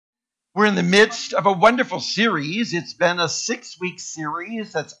We're in the midst of a wonderful series. It's been a 6-week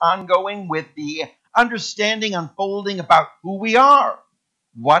series that's ongoing with the understanding, unfolding about who we are.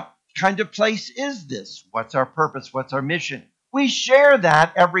 What kind of place is this? What's our purpose? What's our mission? We share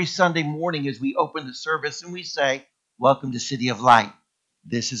that every Sunday morning as we open the service and we say, "Welcome to City of Light."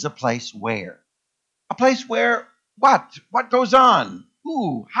 This is a place where? A place where what? What goes on?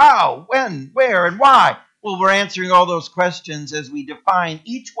 Who? How? When? Where? And why? Well, we're answering all those questions as we define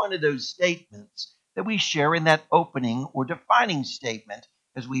each one of those statements that we share in that opening or defining statement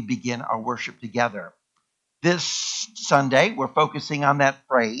as we begin our worship together. This Sunday, we're focusing on that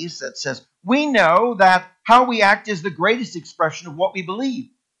phrase that says, "We know that how we act is the greatest expression of what we believe."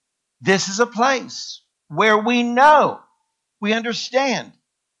 This is a place where we know, we understand,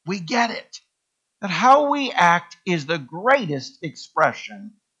 we get it, that how we act is the greatest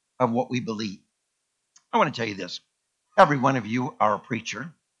expression of what we believe. I want to tell you this. Every one of you are a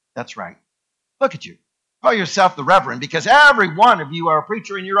preacher. That's right. Look at you. Call yourself the Reverend because every one of you are a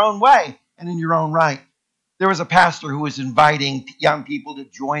preacher in your own way and in your own right. There was a pastor who was inviting young people to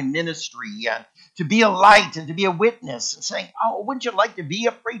join ministry and to be a light and to be a witness and saying, "Oh, wouldn't you like to be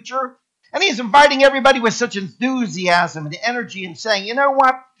a preacher?" And he's inviting everybody with such enthusiasm and energy and saying, "You know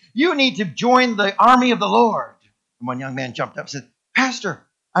what? You need to join the army of the Lord." And one young man jumped up and said, "Pastor,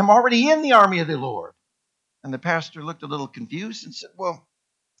 I'm already in the army of the Lord." And the pastor looked a little confused and said, "Well,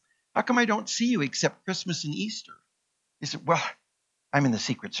 how come I don't see you except Christmas and Easter?" He said, "Well, I'm in the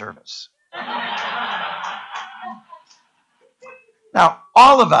Secret Service." Now,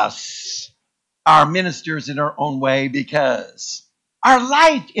 all of us are ministers in our own way because our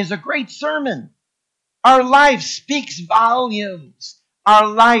life is a great sermon. Our life speaks volumes. Our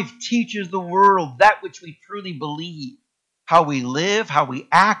life teaches the world that which we truly believe. How we live, how we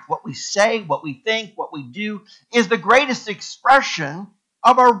act, what we say, what we think, what we do is the greatest expression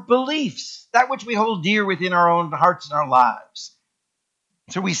of our beliefs, that which we hold dear within our own hearts and our lives.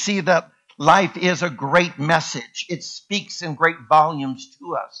 So we see that life is a great message. It speaks in great volumes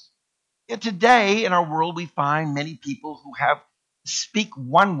to us. Yet today in our world we find many people who speak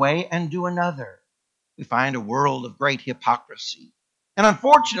one way and do another. We find a world of great hypocrisy. And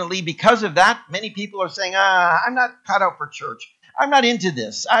unfortunately, because of that, many people are saying, "I'm not cut out for church. I'm not into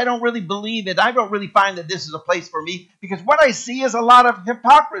this. I don't really believe it. I don't really find that this is a place for me," because what I see is a lot of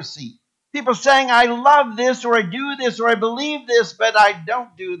hypocrisy. People saying, "I love this, or I do this, or I believe this, but I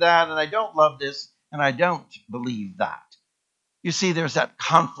don't do that, and I don't love this, and I don't believe that." You see, there's that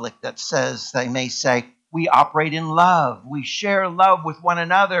conflict that says, they may say, we operate in love. We share love with one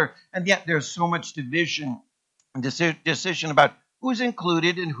another. And yet there's so much division and decision about who's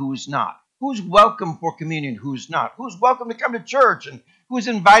included and who's not. Who's welcome for communion, who's not. Who's welcome to come to church and who's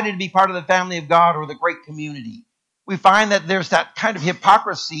invited to be part of the family of God or the great community. We find that there's that kind of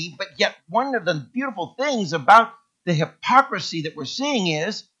hypocrisy, but yet one of the beautiful things about the hypocrisy that we're seeing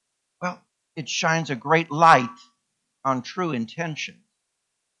is, well, it shines a great light on true intention.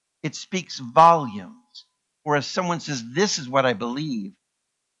 It speaks volumes. Whereas someone says, "This is what I believe,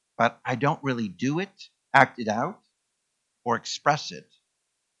 but I don't really do it, act it out, or express it,"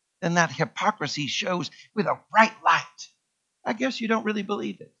 then that hypocrisy shows with a bright light. I guess you don't really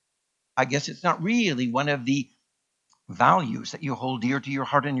believe it. I guess it's not really one of the values that you hold dear to your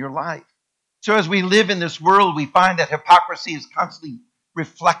heart and your life. So as we live in this world, we find that hypocrisy is constantly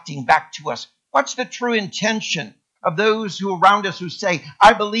reflecting back to us. What's the true intention of those who around us who say,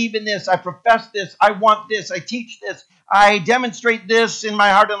 "I believe in this, I profess this, I want this, I teach this, I demonstrate this in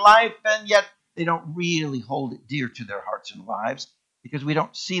my heart and life," and yet they don't really hold it dear to their hearts and lives because we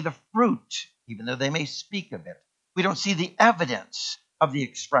don't see the fruit, even though they may speak of it. We don't see the evidence of the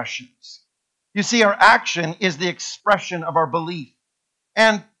expressions. You see, our action is the expression of our belief.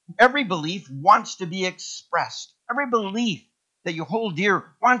 And every belief wants to be expressed. Every belief that you hold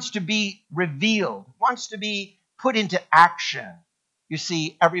dear wants to be revealed, wants to be put into action. You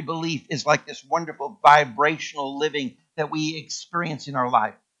see, every belief is like this wonderful vibrational living that we experience in our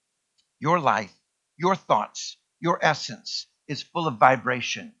life. Your life, your thoughts, your essence is full of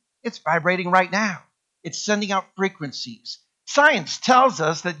vibration. It's vibrating right now. It's sending out frequencies. Science tells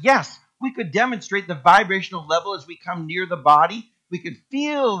us that, yes, we could demonstrate the vibrational level as we come near the body. We could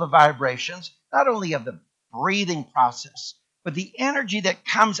feel the vibrations, not only of the breathing process, but the energy that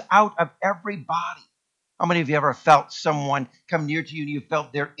comes out of every body. How many of you ever felt someone come near to you and you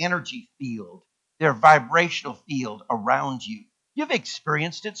felt their energy field, their vibrational field around you? You've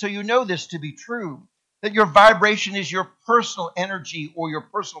experienced it, so you know this to be true, that your vibration is your personal energy or your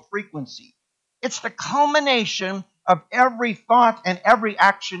personal frequency. It's the culmination of every thought and every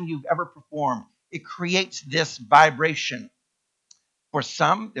action you've ever performed. It creates this vibration. For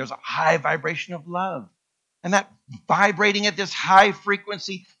some, there's a high vibration of love. And that vibrating at this high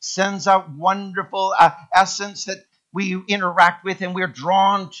frequency sends out wonderful essence that we interact with, and we're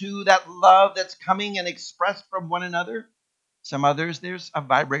drawn to that love that's coming and expressed from one another. Some others, there's a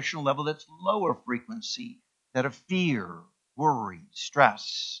vibrational level that's lower frequency, that of fear, worry,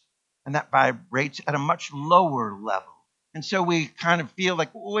 stress, and that vibrates at a much lower level. And so we kind of feel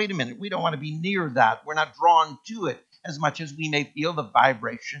like, well, wait a minute, we don't want to be near that. We're not drawn to it as much as we may feel the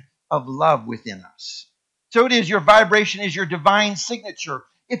vibration of love within us. So it is, your vibration is your divine signature.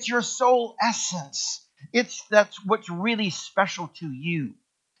 It's your soul essence. That's what's really special to you.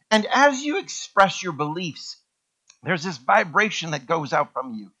 And as you express your beliefs, there's this vibration that goes out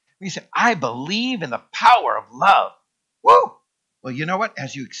from you. You say, I believe in the power of love. Woo! Well, you know what?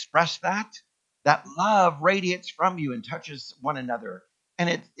 As you express that love radiates from you and touches one another.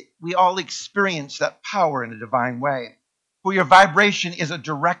 And we all experience that power in a divine way. For your vibration is a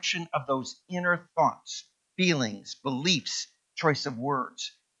direction of those inner thoughts, feelings, beliefs, choice of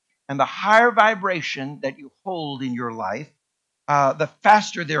words. And the higher vibration that you hold in your life, the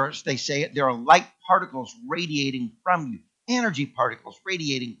faster they say it, there are light particles radiating from you, energy particles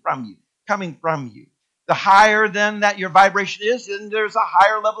radiating from you, coming from you. The higher then that your vibration is, then there's a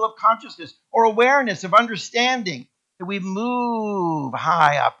higher level of consciousness or awareness of understanding that we move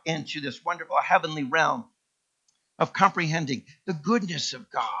high up into this wonderful heavenly realm of comprehending the goodness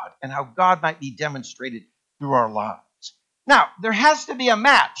of God and how God might be demonstrated through our lives. Now, there has to be a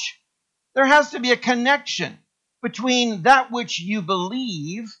match. There has to be a connection between that which you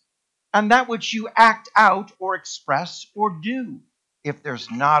believe and that which you act out or express or do. If there's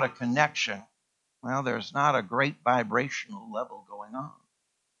not a connection, well, there's not a great vibrational level going on.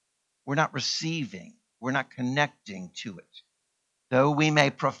 We're not receiving. We're not connecting to it. Though we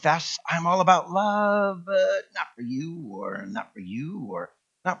may profess, I'm all about love, but not for you, or not for you, or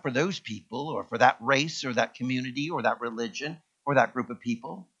not for those people, or for that race, or that community, or that religion, or that group of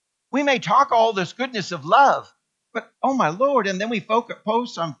people. We may talk all this goodness of love, but oh my Lord, and then we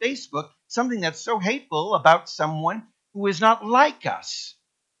post on Facebook something that's so hateful about someone who is not like us.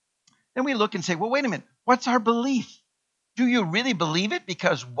 Then we look and say, well, wait a minute, what's our belief? Do you really believe it?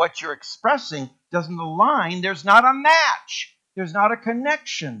 Because what you're expressing doesn't align. There's not a match. There's not a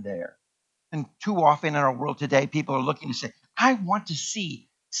connection there. And too often in our world today, people are looking to say, I want to see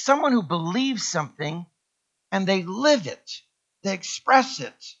someone who believes something and they live it. They express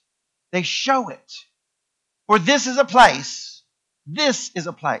it. They show it. For this is a place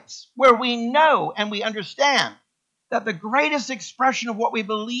where we know and we understand that the greatest expression of what we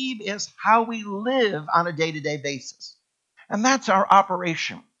believe is how we live on a day-to-day basis. And that's our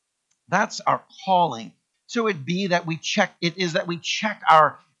operation. That's our calling. So it is that we check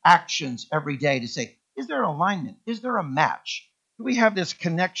our actions every day to say, is there alignment? Is there a match? Do we have this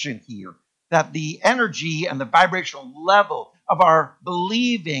connection here that the energy and the vibrational level of our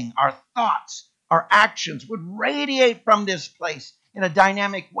believing, our thoughts, our actions would radiate from this place in a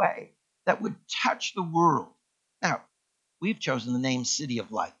dynamic way that would touch the world? Now, we've chosen the name City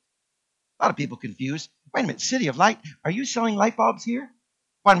of Light. A lot of people confused. Wait a minute, City of Light, are you selling light bulbs here?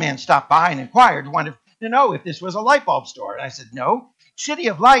 One man stopped by and inquired, wanted to know if this was a light bulb store. And I said, no. City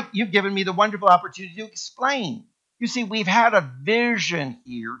of Light, you've given me the wonderful opportunity to explain. You see, we've had a vision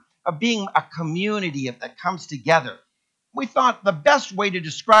here of being a community that comes together. We thought the best way to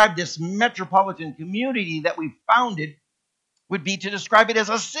describe this metropolitan community that we founded would be to describe it as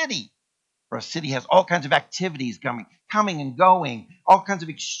a city. For a city has all kinds of activities coming and going, all kinds of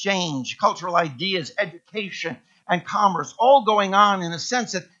exchange, cultural ideas, education, and commerce, all going on in a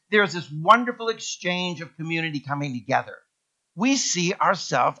sense that there's this wonderful exchange of community coming together. We see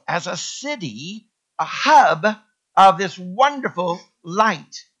ourselves as a city, a hub of this wonderful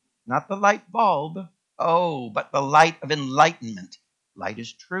light. Not the light bulb, but the light of enlightenment. Light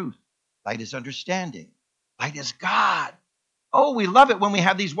is truth. Light is understanding. Light is God. Oh, we love it when we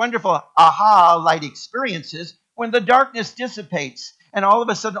have these wonderful aha light experiences when the darkness dissipates and all of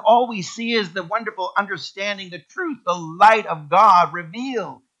a sudden all we see is the wonderful understanding, the truth, the light of God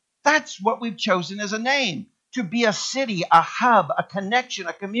revealed. That's what we've chosen as a name, to be a city, a hub, a connection,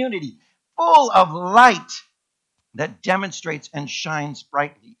 a community full of light that demonstrates and shines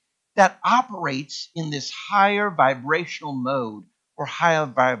brightly, that operates in this higher vibrational mode or higher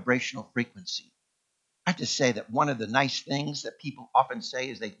vibrational frequency. I have to say that one of the nice things that people often say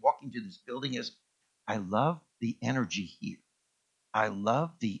as they walk into this building is, I love the energy here. I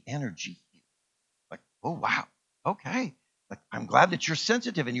love the energy here. Like, oh, wow. Okay. Like, I'm glad that you're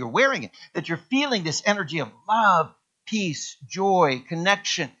sensitive and you're wearing it, that you're feeling this energy of love, peace, joy,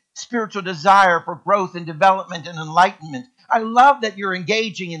 connection, spiritual desire for growth and development and enlightenment. I love that you're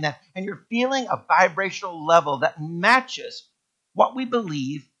engaging in that and you're feeling a vibrational level that matches what we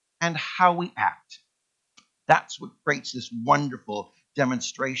believe and how we act. That's what creates this wonderful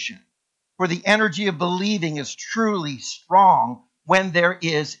demonstration. For the energy of believing is truly strong when there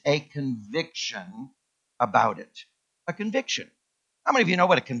is a conviction about it. A conviction. How many of you know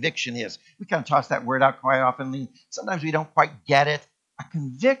what a conviction is? We kind of toss that word out quite often. Sometimes we don't quite get it. A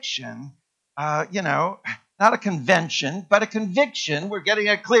conviction, not a convention, but a conviction. We're getting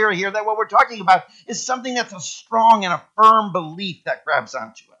it clear here that what we're talking about is something that's a strong and a firm belief that grabs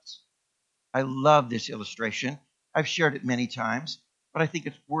onto us. I love this illustration. I've shared it many times, but I think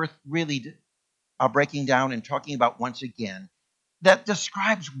it's worth really breaking down and talking about once again that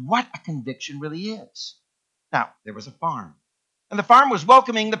describes what a conviction really is. Now, there was a farm, and the farm was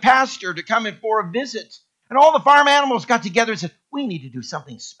welcoming the pastor to come in for a visit. And all the farm animals got together and said, we need to do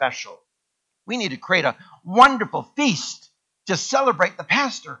something special. We need to create a wonderful feast to celebrate the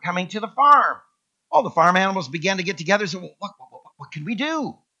pastor coming to the farm. All the farm animals began to get together and said, well, what can we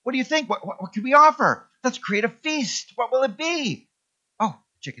do? What do you think? What can we offer? Let's create a feast. What will it be? Oh,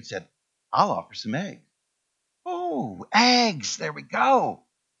 the chicken said, I'll offer some eggs. Oh, eggs. There we go.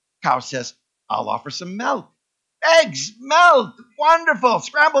 Cow says, I'll offer some milk. Eggs, milk, wonderful.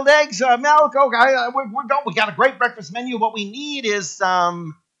 Scrambled eggs, milk. Okay, we got a great breakfast menu. What we need is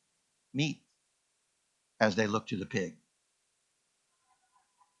some meat. As they look to the pig.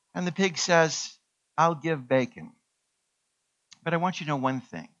 And the pig says, I'll give bacon. But I want you to know one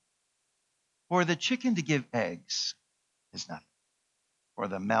thing. For the chicken to give eggs is nothing. For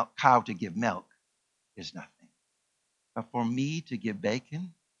the cow to give milk is nothing. But for me to give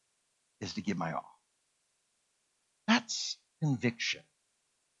bacon is to give my all. That's conviction.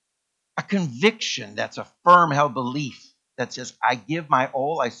 A conviction that's a firm held belief that says, I give my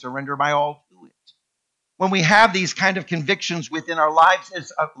all, I surrender my all to it. When we have these kind of convictions within our lives,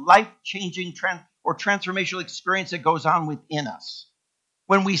 it's a life-changing transformational experience that goes on within us.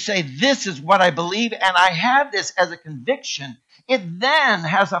 When we say, this is what I believe, and I have this as a conviction, it then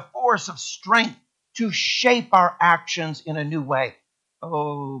has a force of strength to shape our actions in a new way.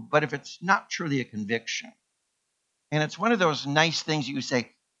 Oh, but if it's not truly a conviction, and it's one of those nice things you say,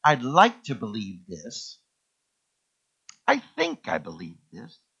 I'd like to believe this. I think I believe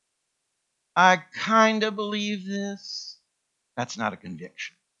this. I kind of believe this. That's not a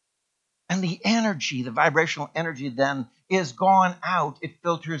conviction. And the energy, the vibrational energy then is gone out. It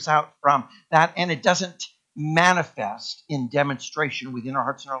filters out from that, and it doesn't manifest in demonstration within our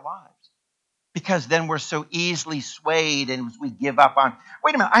hearts and our lives. Because then we're so easily swayed and we give up on,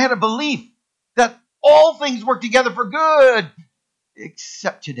 wait a minute, I had a belief that all things work together for good,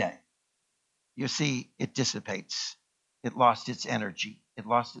 except today. You see, it dissipates. It lost its energy. It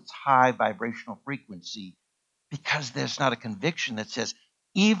lost its high vibrational frequency because there's not a conviction that says,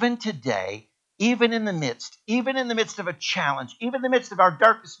 even today, even in the midst of a challenge, even in the midst of our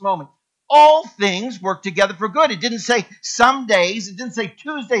darkest moment, all things work together for good. It didn't say some days. It didn't say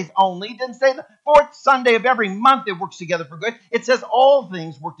Tuesdays only. It didn't say the fourth Sunday of every month it works together for good. It says all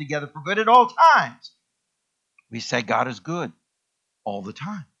things work together for good at all times. We say God is good all the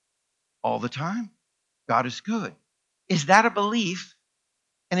time. All the time, God is good. Is that a belief?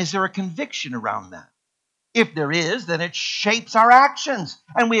 And is there a conviction around that? If there is, then it shapes our actions,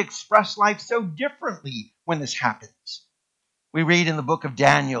 and we express life so differently when this happens. We read in the book of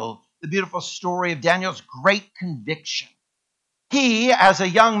Daniel the beautiful story of Daniel's great conviction. He, as a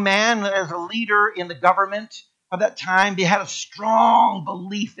young man, as a leader in the government of that time, he had a strong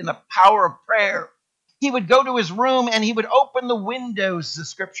belief in the power of prayer. He would go to his room and he would open the windows, the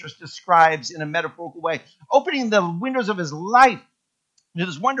scriptures describes in a metaphorical way, opening the windows of his life to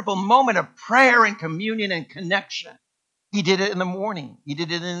this wonderful moment of prayer and communion and connection. He did it in the morning. He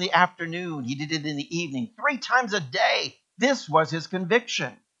did it in the afternoon. He did it in the evening. 3 times a day. This was his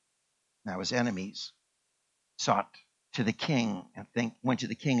conviction. Now his enemies sought to the king and went to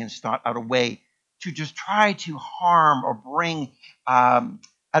the king and sought out a way to just try to harm or bring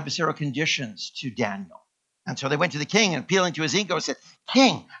adversarial conditions to Daniel. And so they went to the king and appealing to his ego said,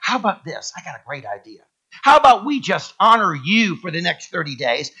 King, how about this? I got a great idea. How about we just honor you for the next 30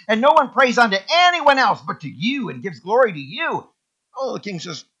 days and no one prays unto anyone else but to you and gives glory to you? Oh, the king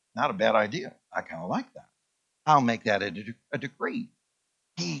says, not a bad idea. I kind of like that. I'll make that a decree.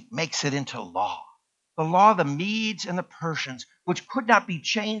 He makes it into law. The law of the Medes and the Persians, which could not be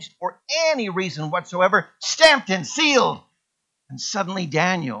changed for any reason whatsoever, stamped and sealed. And suddenly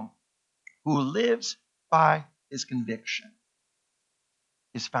Daniel, who lives by his conviction,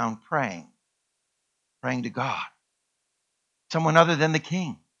 is found praying to God. Someone other than the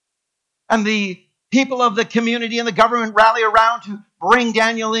king. And the people of the community and the government rally around to bring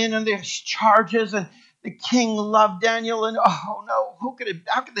Daniel in and there's charges. And the king loved Daniel. And oh no,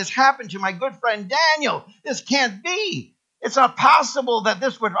 how could this happen to my good friend Daniel? This can't be. It's not possible that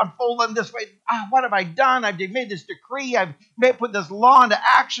this would unfold in this way. What have I done? I've made this decree. I've put this law into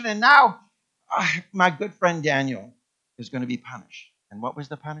action. And now my good friend Daniel is going to be punished. And what was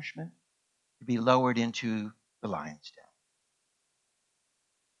the punishment? To be lowered into the lion's den.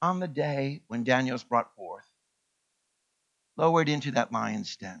 On the day when Daniel's brought forth, lowered into that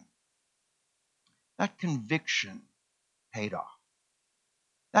lion's den, that conviction paid off.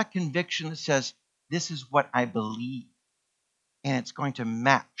 That conviction that says, this is what I believe, and it's going to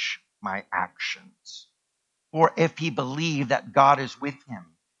match my actions. For if he believed that God is with him,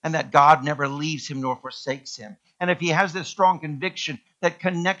 and that God never leaves him nor forsakes him, and if he has this strong conviction that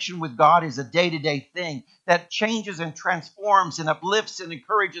connection with God is a day-to-day thing that changes and transforms and uplifts and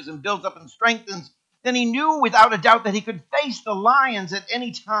encourages and builds up and strengthens, then he knew without a doubt that he could face the lions at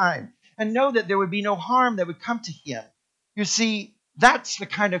any time and know that there would be no harm that would come to him. You see, that's the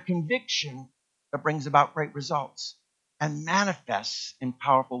kind of conviction that brings about great results and manifests in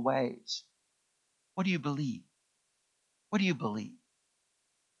powerful ways. What do you believe? What do you believe?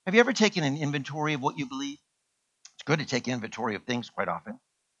 Have you ever taken an inventory of what you believe? It's good to take inventory of things quite often.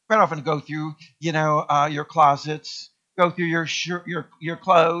 Quite often go through, your closets, go through your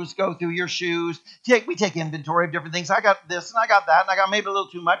clothes, go through your shoes. We take inventory of different things. I got this and I got that and I got maybe a little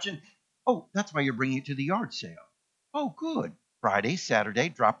too much. And that's why you're bringing it to the yard sale. Oh, good. Friday, Saturday,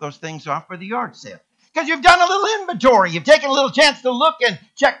 drop those things off for the yard sale. Because you've done a little inventory. You've taken a little chance to look and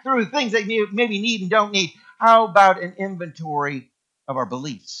check through things that you maybe need and don't need. How about an inventory of our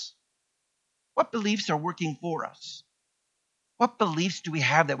beliefs? What beliefs are working for us? What beliefs do we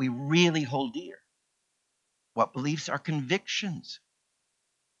have that we really hold dear? What beliefs are convictions?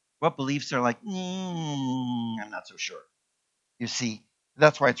 What beliefs are like, I'm not so sure. You see,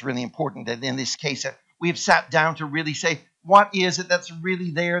 that's why it's really important that in this case that we have sat down to really say, what is it that's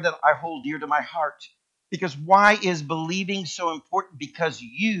really there that I hold dear to my heart? Because why is believing so important? Because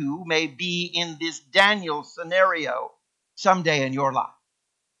you may be in this Daniel scenario someday in your life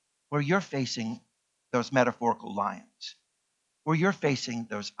where you're facing those metaphorical lions, where you're facing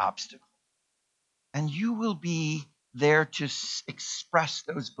those obstacles. And you will be there to express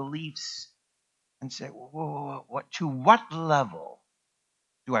those beliefs and say, whoa, to what level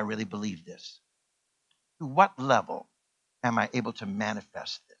do I really believe this? To what level am I able to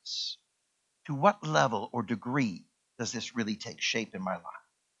manifest this? To what level or degree does this really take shape in my life?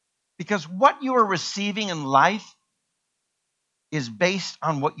 Because what you are receiving in life is based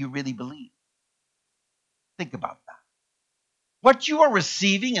on what you really believe. Think about that. What you are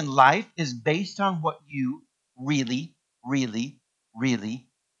receiving in life is based on what you really, really, really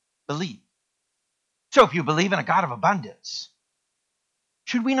believe. So if you believe in a God of abundance,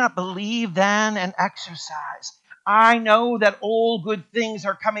 should we not believe then and exercise? I know that all good things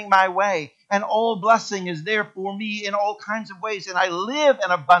are coming my way and all blessing is there for me in all kinds of ways. And I live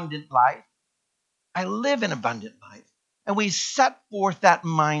an abundant life. I live an abundant life. And we set forth that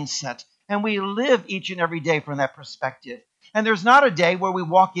mindset and we live each and every day from that perspective. And there's not a day where we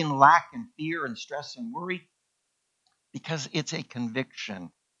walk in lack and fear and stress and worry because it's a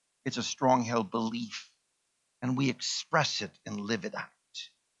conviction. It's a strong-held belief. And we express it and live it out.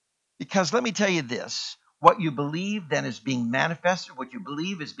 Because let me tell you this, what you believe then is being manifested, what you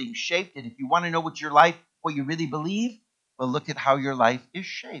believe is being shaped. And if you want to know what you really believe, well, look at how your life is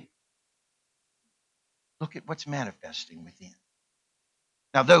shaped. Look at what's manifesting within.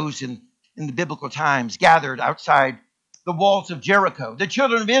 Now, those in the biblical times gathered outside the walls of Jericho, the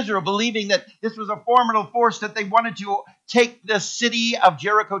children of Israel believing that this was a formidable force that they wanted to take the city of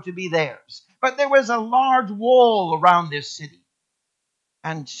Jericho to be theirs. But there was a large wall around this city.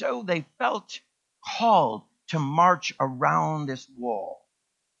 And so they felt called to march around this wall,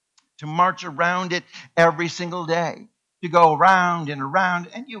 to march around it every single day, to go around and around.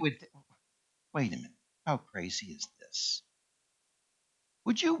 And you would think, wait a minute, how crazy is this?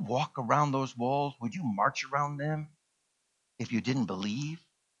 Would you walk around those walls? Would you march around them if you didn't believe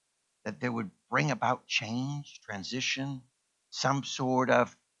that they would bring about change, transition, some sort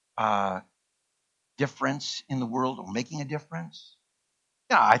of difference in the world or making a difference?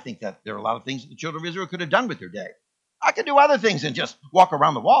 Yeah, I think that there are a lot of things that the children of Israel could have done with their day. I could do other things than just walk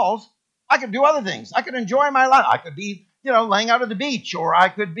around the walls. I could do other things. I could enjoy my life. I could be, laying out at the beach, or I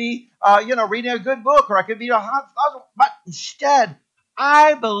could be, reading a good book, or I could be a hot. But instead,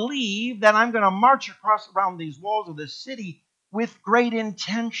 I believe that I'm going to march around these walls of this city with great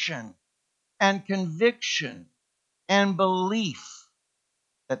intention and conviction and belief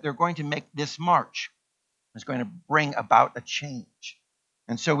that they're going to make this march is going to bring about a change.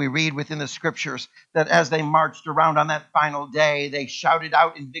 And so we read within the scriptures that as they marched around on that final day, they shouted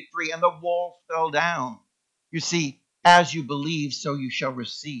out in victory and the walls fell down. You see, as you believe, so you shall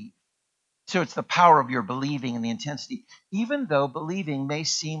receive. So it's the power of your believing and the intensity. Even though believing may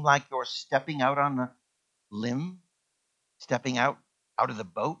seem like you're stepping out on a limb, stepping out of the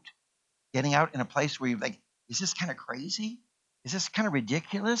boat, getting out in a place where you're like, is this kind of crazy? Is this kind of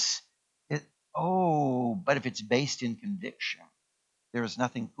ridiculous? But if it's based in conviction, there is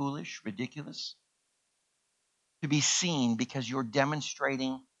nothing foolish, ridiculous to be seen because you're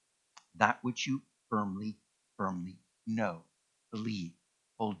demonstrating that which you firmly know, believe,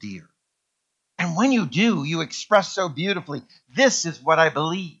 hold dear. And when you do, you express so beautifully, this is what I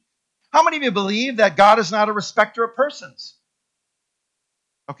believe. How many of you believe that God is not a respecter of persons?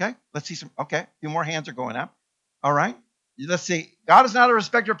 Okay, let's see some. Okay, a few more hands are going up. All right, let's see. God is not a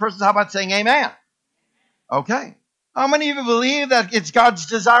respecter of persons. How about saying amen? Okay. How many of you believe that it's God's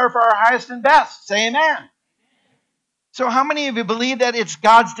desire for our highest and best? Say amen. So how many of you believe that it's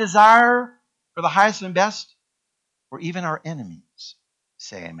God's desire for the highest and best for even our enemies?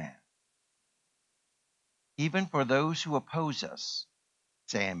 Say amen. Even for those who oppose us,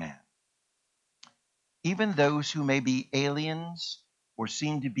 say amen. Even those who may be aliens or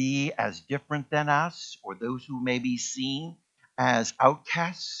seem to be as different than us, or those who may be seen as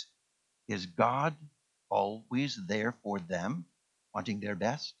outcasts, is God always there for them, wanting their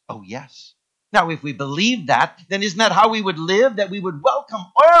best? Oh, yes. Now, if we believe that, then isn't that how we would live? That we would welcome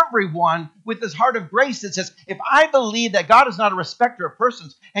everyone with this heart of grace that says, if I believe that God is not a respecter of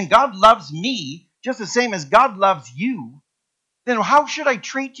persons and God loves me just the same as God loves you, then how should I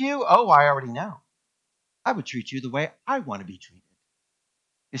treat you? Oh, I already know. I would treat you the way I want to be treated.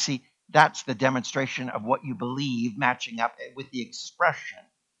 You see, that's the demonstration of what you believe matching up with the expression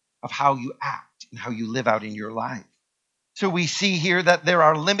of how you act and how you live out in your life. So we see here that there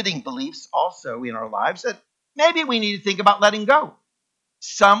are limiting beliefs also in our lives that maybe we need to think about letting go.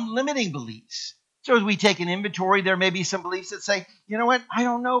 Some limiting beliefs. So as we take an inventory, there may be some beliefs that say, you know what, I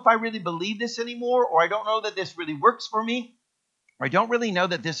don't know if I really believe this anymore, or I don't know that this really works for me, or I don't really know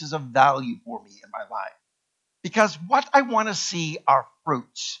that this is of value for me in my life. Because what I want to see are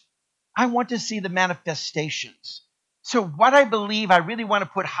fruits. I want to see the manifestations. So what I believe, I really want to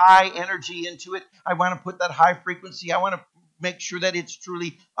put high energy into it. I want to put that high frequency. I want to make sure that it's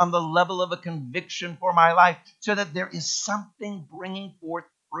truly on the level of a conviction for my life so that there is something bringing forth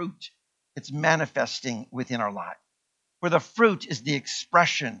fruit. It's manifesting within our life. Where the fruit is the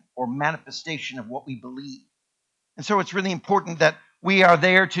expression or manifestation of what we believe. And so it's really important that we are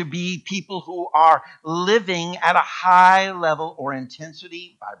there to be people who are living at a high level or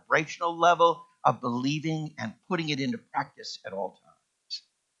intensity, vibrational level of believing and putting it into practice at all times.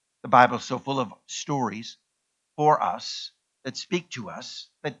 The Bible is so full of stories for us that speak to us,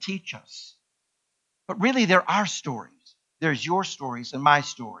 that teach us. But really, there are stories. There's your stories and my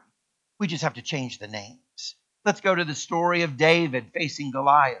story. We just have to change the names. Let's go to the story of David facing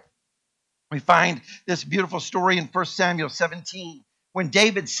Goliath. We find this beautiful story in 1 Samuel 17 when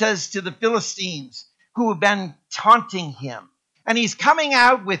David says to the Philistines who have been taunting him, and he's coming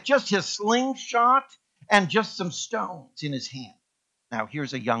out with just his slingshot and just some stones in his hand. Now,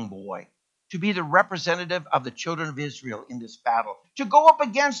 here's a young boy to be the representative of the children of Israel in this battle, to go up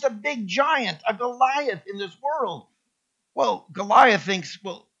against a big giant, a Goliath in this world. Well, Goliath thinks,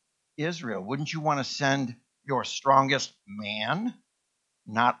 well, Israel, wouldn't you want to send your strongest man?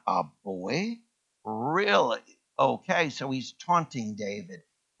 Not a boy? Really? Okay, so he's taunting David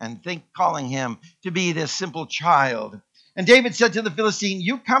and calling him to be this simple child. And David said to the Philistine,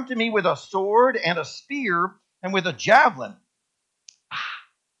 you come to me with a sword and a spear and with a javelin.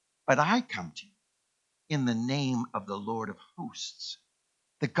 But I come to you in the name of the Lord of hosts,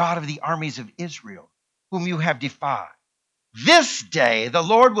 the God of the armies of Israel, whom you have defied. This day the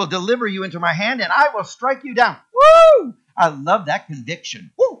Lord will deliver you into my hand, and I will strike you down. Woo! I love that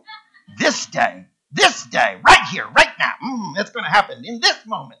conviction. Woo! This day, right here, right now. It's going to happen in this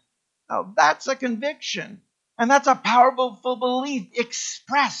moment. Oh, that's a conviction. And that's a powerful belief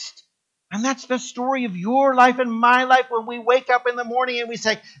expressed. And that's the story of your life and my life when we wake up in the morning and we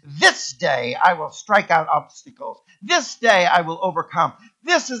say, this day I will strike out obstacles. This day I will overcome.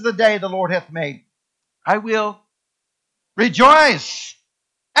 This is the day the Lord hath made. I will rejoice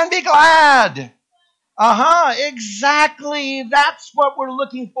and be glad. Exactly. That's what we're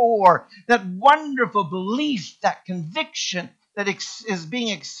looking for. That wonderful belief, that conviction that is being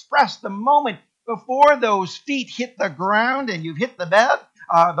expressed the moment before those feet hit the ground and you've hit the bed,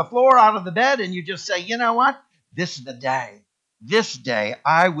 the floor out of the bed, and you just say, you know what? This is the day. This day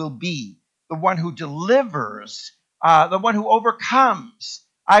I will be the one who delivers, the one who overcomes.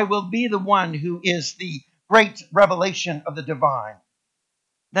 I will be the one who is the great revelation of the divine.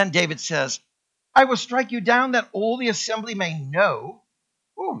 Then David says, I will strike you down that all the assembly may know.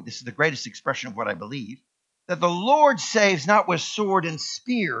 Ooh, this is the greatest expression of what I believe. That the Lord saves not with sword and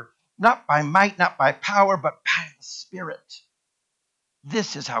spear, not by might, not by power, but by the Spirit.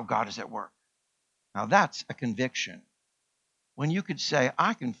 This is how God is at work. Now that's a conviction. When you could say,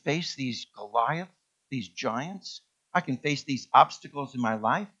 I can face these Goliaths, these giants, I can face these obstacles in my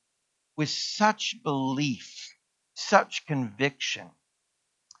life with such belief, such conviction,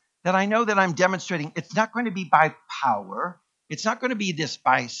 that I know that I'm demonstrating it's not going to be by power. It's not going to be this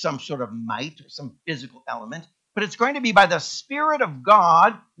by some sort of might or some physical element, but it's going to be by the Spirit of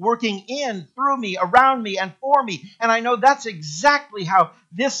God working in, through me, around me, and for me. And I know that's exactly how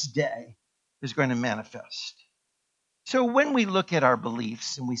this day is going to manifest. So when we look at our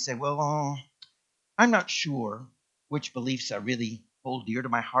beliefs and we say, well, I'm not sure which beliefs I really hold dear to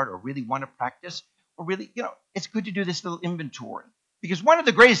my heart or really want to practice, or really, it's good to do this little inventory. Because one of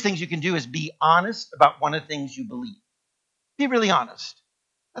the greatest things you can do is be honest about one of the things you believe. Be really honest.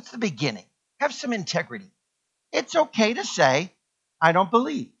 That's the beginning. Have some integrity. It's okay to say, I don't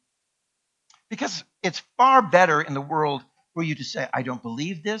believe. Because it's far better in the world for you to say, I don't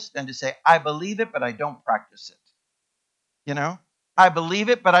believe this, than to say, I believe it, but I don't practice it. I believe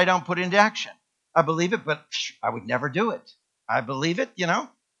it, but I don't put it into action. I believe it, but I would never do it. I believe it,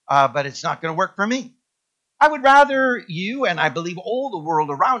 but it's not going to work for me. I would rather you, and I believe all the world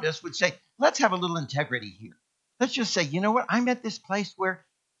around us, would say, let's have a little integrity here. Let's just say, you know what? I'm at this place where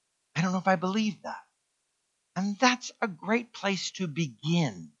I don't know if I believe that. And that's a great place to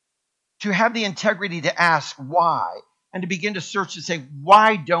begin, to have the integrity to ask why, and to begin to search and say,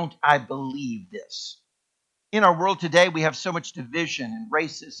 why don't I believe this? In our world today, we have so much division and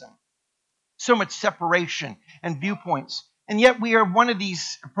racism, so much separation and viewpoints. And yet we are one of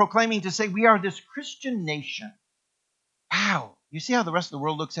these proclaiming to say we are this Christian nation. Wow. You see how the rest of the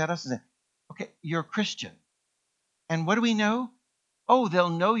world looks at us and say, okay, you're a Christian. And what do we know? Oh, they'll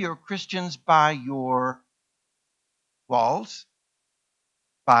know you're Christians by your walls,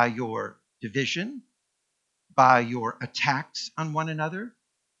 by your division, by your attacks on one another,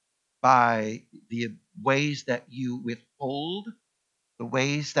 by the ways that you withhold, the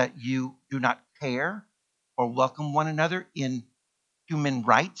ways that you do not care or welcome one another in human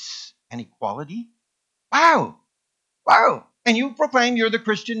rights and equality. Wow. Wow. And you proclaim you're the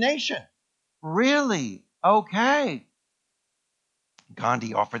Christian nation. Really? Okay.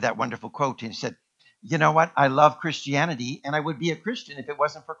 Gandhi offered that wonderful quote and he said, you know what? I love Christianity and I would be a Christian if it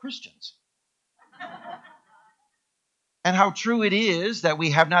wasn't for Christians. And how true it is that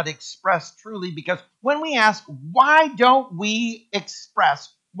we have not expressed truly, because when we ask, why don't we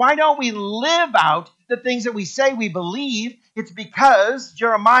express, why don't we live out the things that we say we believe? It's because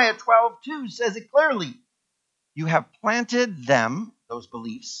Jeremiah 12:2 says it clearly. You have planted them, those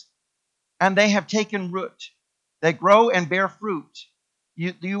beliefs, and they have taken root. They grow and bear fruit.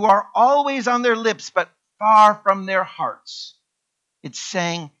 You are always on their lips, but far from their hearts. It's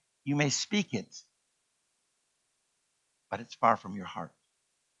saying you may speak it, but it's far from your heart.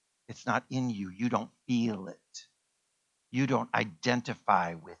 It's not in you. You don't feel it. You don't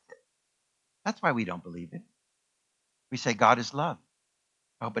identify with it. That's why we don't believe it. We say God is love.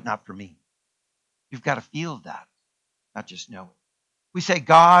 Oh, but not for me. You've got to feel that, not just know it. We say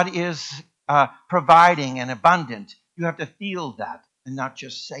God is providing and abundant. You have to feel that and not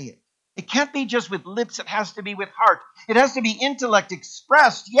just say it. It can't be just with lips. It has to be with heart. It has to be intellect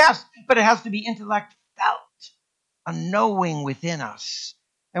expressed, yes, but it has to be intellect felt, a knowing within us.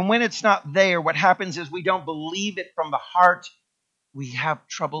 And when it's not there, what happens is we don't believe it from the heart. We have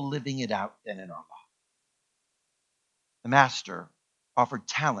trouble living it out then in our life. The master offered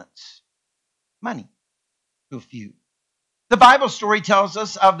talents, money, to a few. The Bible story tells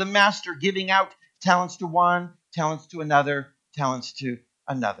us of the master giving out talents to one, talents to another, talents to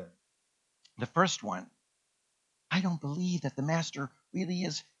another. The first one, I don't believe that the master really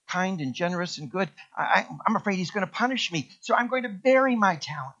is kind and generous and good. I'm afraid he's going to punish me, so I'm going to bury my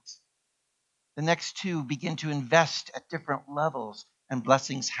talents. The next two begin to invest at different levels, and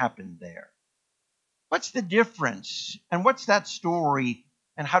blessings happen there. What's the difference? And what's that story?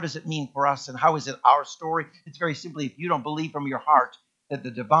 And how does it mean for us? And how is it our story? It's very simply, if you don't believe from your heart that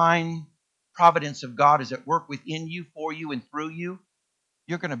the divine providence of God is at work within you, for you, and through you,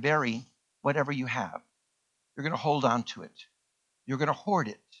 you're going to bury whatever you have. You're going to hold on to it. You're going to hoard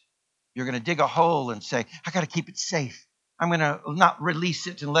it. You're going to dig a hole and say, I got to keep it safe. I'm going to not release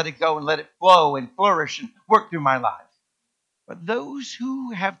it and let it go and let it flow and flourish and work through my life. But those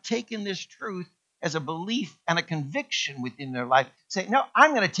who have taken this truth as a belief and a conviction within their life say, no,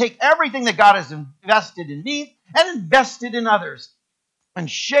 I'm going to take everything that God has invested in me and invested in others and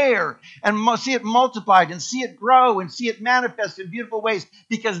share and see it multiplied and see it grow and see it manifest in beautiful ways,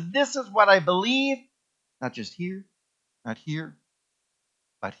 because this is what I believe, not just here, not here,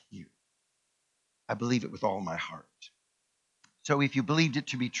 but here. I believe it with all my heart. So if you believed it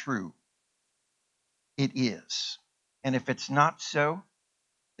to be true, it is. And if it's not so,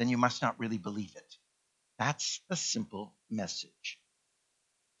 then you must not really believe it. That's the simple message.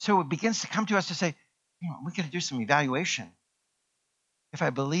 So it begins to come to us to say, we got to do some evaluation. If I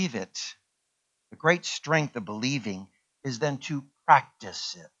believe it, the great strength of believing is then to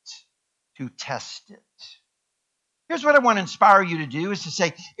practice it, to test it. Here's what I want to inspire you to do is to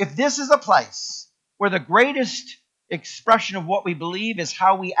say, if this is a place where the greatest expression of what we believe is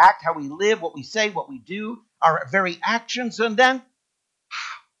how we act, how we live, what we say, what we do, our very actions, and then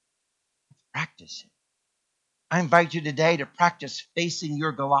practice it. I invite you today to practice facing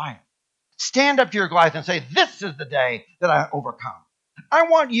your Goliath. Stand up to your Goliath and say, this is the day that I overcome. I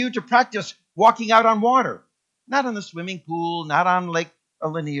want you to practice walking out on water, not on the swimming pool, not on Lake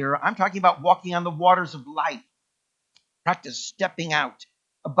Lanier. I'm talking about walking on the waters of life. Practice stepping out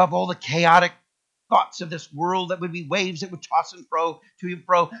above all the chaotic thoughts of this world that would be waves that would toss and fro to and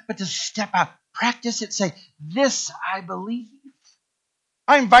fro, but to step out, practice it, say, this I believe.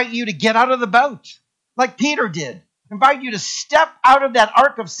 I invite you to get out of the boat like Peter did. I invite you to step out of that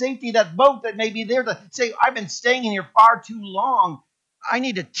ark of safety, that boat that may be there, to say, I've been staying in here far too long. I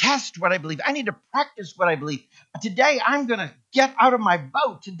need to test what I believe. I need to practice what I believe. Today, I'm going to get out of my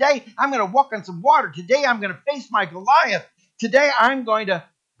boat. Today, I'm going to walk on some water. Today, I'm going to face my Goliath. Today, I'm going to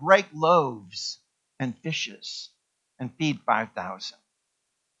break loaves and fishes and feed 5,000.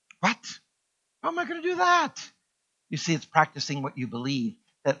 What? How am I going to do that? You see, it's practicing what you believe,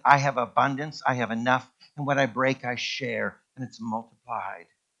 that I have abundance, I have enough, and what I break, I share, and it's multiplied.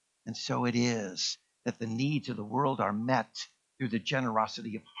 And so it is that the needs of the world are met through the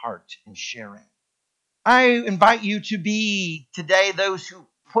generosity of heart and sharing. I invite you to be today those who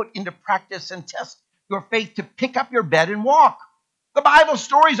put into practice and test your faith to pick up your bed and walk. The Bible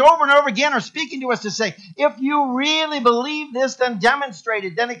stories over and over again are speaking to us to say, if you really believe this, then demonstrate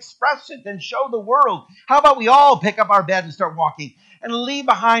it, then express it, then show the world. How about we all pick up our bed and start walking and leave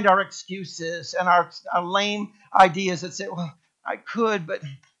behind our excuses and our lame ideas that say, well, I could, but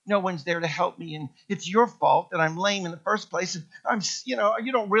no one's there to help me, and it's your fault that I'm lame in the first place. And you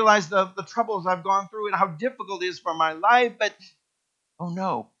don't realize the troubles I've gone through and how difficult it is for my life. But oh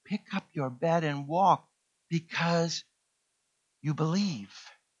no, pick up your bed and walk, because you believe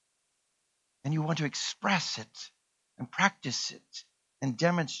and you want to express it and practice it and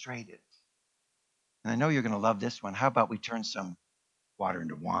demonstrate it. And I know you're going to love this one. How about we turn some water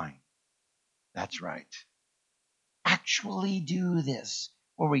into wine? That's right. Actually do this,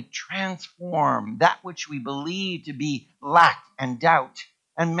 where we transform that which we believe to be lack and doubt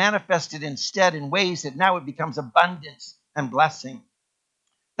and manifest it instead in ways that now it becomes abundance and blessing.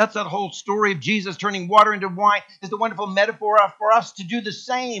 That's that whole story of Jesus turning water into wine is the wonderful metaphor for us to do the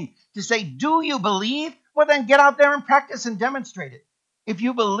same, to say, do you believe? Well, then get out there and practice and demonstrate it. If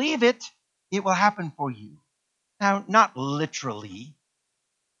you believe it, it will happen for you. Now, not literally,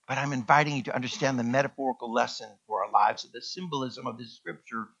 but I'm inviting you to understand the metaphorical lesson for our lives, the symbolism of this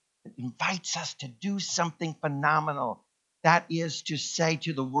scripture that invites us to do something phenomenal. That is to say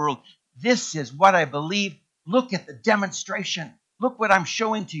to the world, this is what I believe. Look at the demonstration. Look what I'm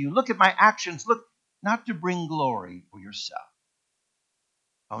showing to you. Look at my actions. Look, not to bring glory for yourself.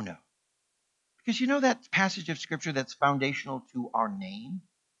 Oh, no. Because you know that passage of scripture that's foundational to our name,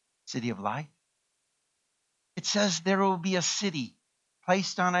 City of Light? It says there will be a city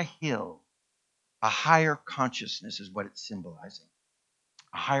placed on a hill. A higher consciousness is what it's symbolizing.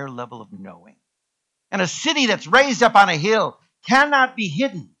 A higher level of knowing. And a city that's raised up on a hill cannot be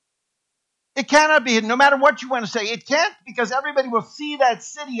hidden. It cannot be hidden, no matter what you want to say. It can't, because everybody will see that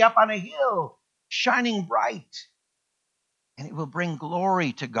city up on a hill, shining bright. And it will bring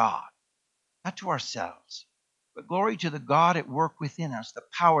glory to God, not to ourselves, but glory to the God at work within us, the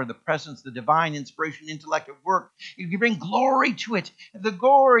power, the presence, the divine inspiration, intellect at work. You bring glory to it, the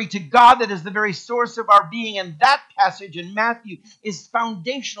glory to God that is the very source of our being. And that passage in Matthew is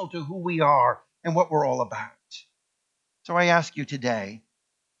foundational to who we are and what we're all about. So I ask you today,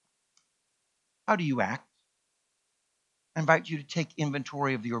 how do you act? I invite you to take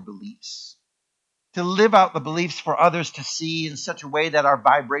inventory of your beliefs, to live out the beliefs for others to see in such a way that our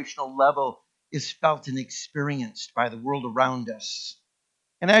vibrational level is felt and experienced by the world around us.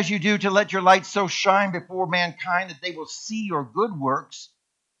 And as you do, to let your light so shine before mankind that they will see your good works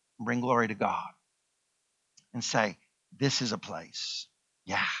and bring glory to God. And say, this is a place.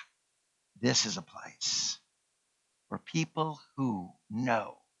 Yeah, this is a place where people who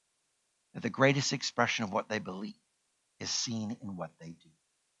know that the greatest expression of what they believe is seen in what they do.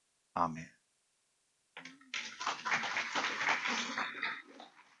 Amen.